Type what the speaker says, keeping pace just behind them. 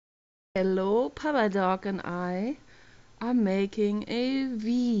Hello, Papa Dog and I are making a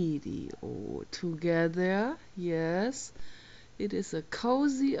video together. Yes, it is a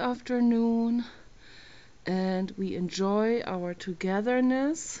cozy afternoon and we enjoy our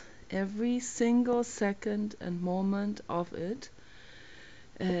togetherness every single second and moment of it.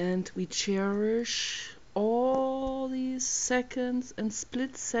 And we cherish all these seconds and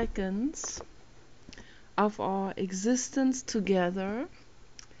split seconds of our existence together.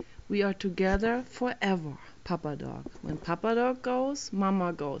 We are together forever, Papa Dog. When Papa Dog goes,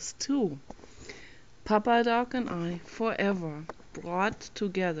 Mama goes too. Papa Dog and I forever brought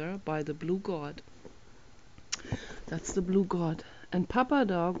together by the blue God. That's the blue God. And Papa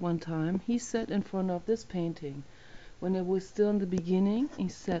Dog one time, he sat in front of this painting. When it was still in the beginning, he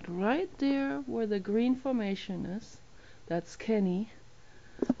sat right there where the green formation is. That's Kenny.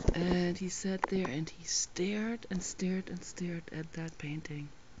 And he sat there and he stared and stared and stared at that painting.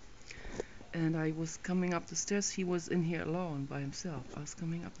 And I was coming up the stairs. He was in here alone by himself. I was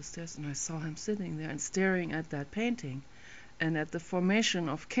coming up the stairs and I saw him sitting there and staring at that painting and at the formation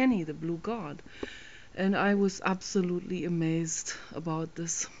of Kenny, the blue god. And I was absolutely amazed about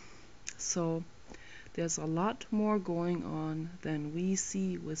this. So there's a lot more going on than we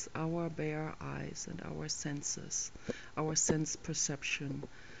see with our bare eyes and our senses, our sense perception.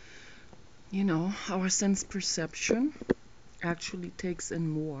 You know, our sense perception actually takes in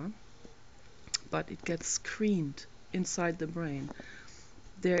more, but it gets screened inside the brain.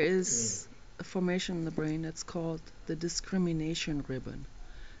 There is a formation in the brain that's called the discrimination ribbon.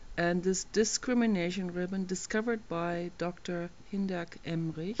 And this discrimination ribbon, discovered by Dr. Hindak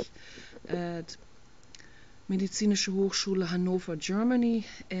Emrich at Medizinische Hochschule Hannover, Germany,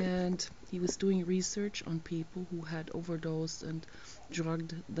 and he was doing research on people who had overdosed and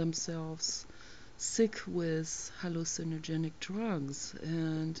drugged themselves sick with hallucinogenic drugs.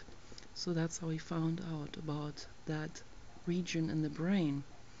 And so that's how he found out about that region in the brain.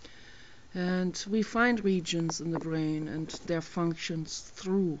 And we find regions in the brain and their functions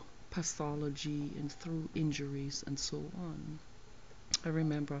through pathology and through injuries and so on. I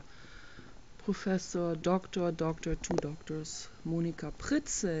remember Professor, two doctors, Monika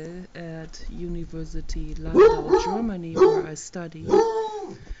Pritzel at University Landau, Germany, where I studied.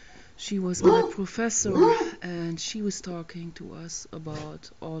 She was my professor and she was talking to us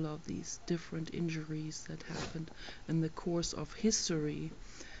about all of these different injuries that happened in the course of history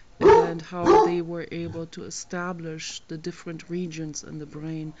and how they were able to establish the different regions in the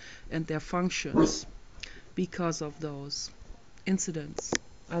brain and their functions because of those incidents.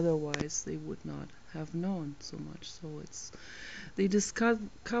 Otherwise, they would not have known so much. So they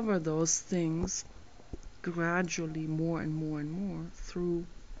discover those things gradually more and more and more through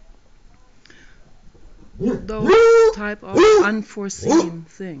those type of unforeseen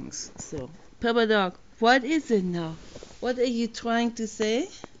things. So, Papa Dog, what is it now? What are you trying to say?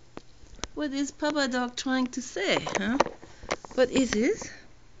 What is Papa Dog trying to say, huh? What is it?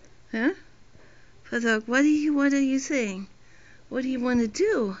 Huh? Papa Dog, what are you saying? What do you want to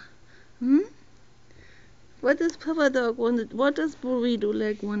do? Hmm? What does Papa Dog want to, what does Burrito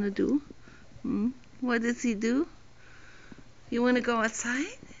Leg want to do? Hmm? What does he do? You want to go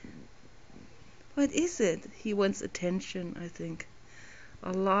outside? What is it? He wants attention, I think.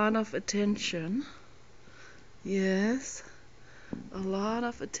 A lot of attention. Yes. A lot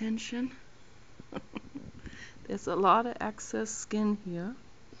of attention. There's a lot of excess skin here.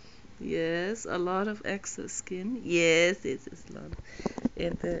 Yes, a lot of excess skin. Yes, it's a lot.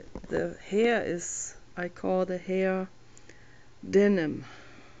 And the hair is, I call the hair denim.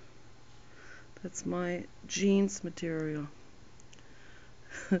 That's my jeans material.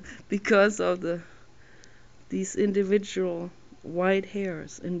 Because of these individual white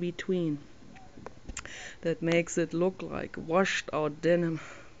hairs in between. That makes it look like washed out denim.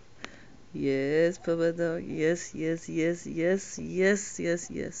 Yes, Papa Dog. Yes, yes, yes, yes, yes, yes,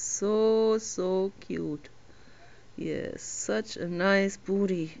 yes. So cute. Yes, such a nice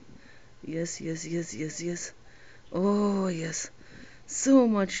booty. Yes, yes, yes, yes, yes. Oh, yes. So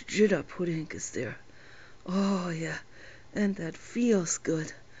much jitter pudding is there. Oh, yeah. And that feels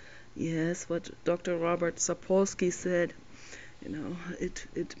good. Yes, what Dr. Robert Sapolsky said. You know,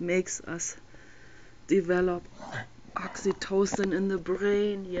 it makes us develop oxytocin in the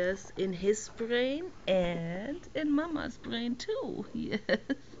brain, yes, in his brain and in Mama's brain too. Yes,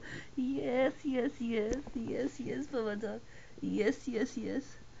 yes, yes, yes, yes, yes, Papa Dog. Yes, yes, yes.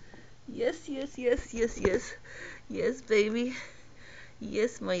 Yes, yes, yes, yes, yes. Yes, baby.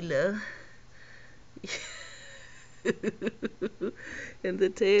 Yes, my love. And the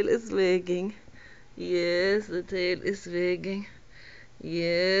tail is wagging. Yes, the tail is wagging.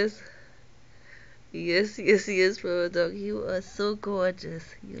 Yes. Yes, yes, yes, Papa Dog. You are so gorgeous.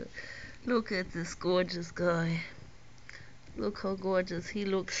 Look at this gorgeous guy. Look how gorgeous he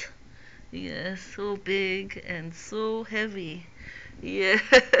looks. Yes, so big and so heavy. Yes,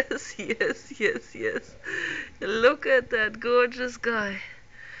 yes, yes, yes. Look at that gorgeous guy.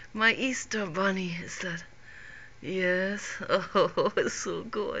 My Easter bunny is that. Yes. Oh, it's so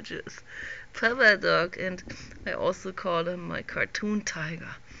gorgeous. Papa Dog, and I also call him my cartoon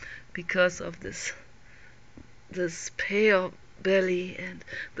tiger because of this pale belly and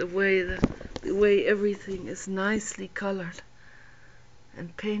the way everything is nicely colored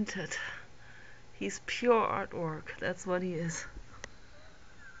and painted. He's pure artwork. That's what he is.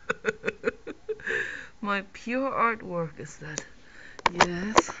 My pure artwork is that.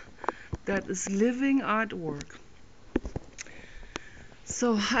 Yes, that is living artwork.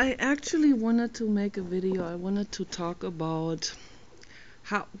 So I actually wanted to make a video. I wanted to talk about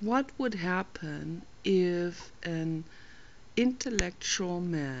what would happen if an intellectual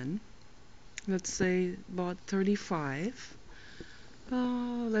man, let's say about 35,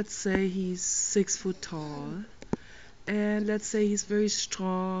 let's say he's 6 foot tall, and let's say he's very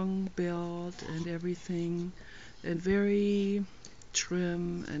strong built and everything, and very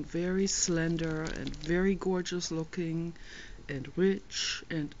trim and very slender and very gorgeous looking and rich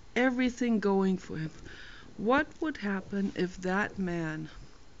and everything going for him. What would happen if that man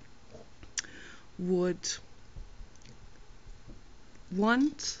would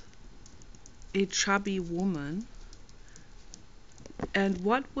want a chubby woman, and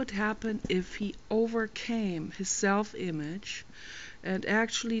what would happen if he overcame his self-image and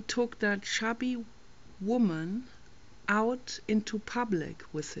actually took that chubby woman out into public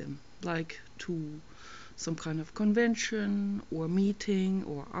with him, like to some kind of convention or meeting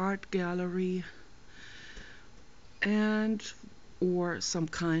or art gallery, and or some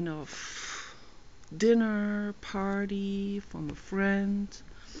kind of dinner party from a friend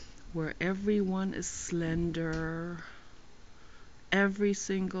where everyone is slender. Every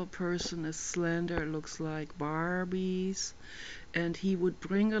single person is slender, looks like Barbies, and he would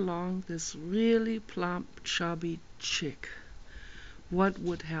bring along this really plump, chubby chick. What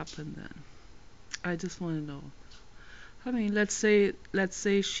would happen then? I just want to know. I mean, let's say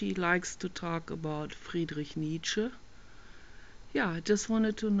she likes to talk about Friedrich Nietzsche. Yeah, I just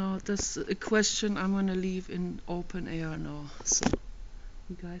wanted to know. That's a question I'm gonna leave in open air now. So,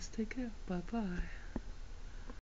 you guys take care. Bye bye.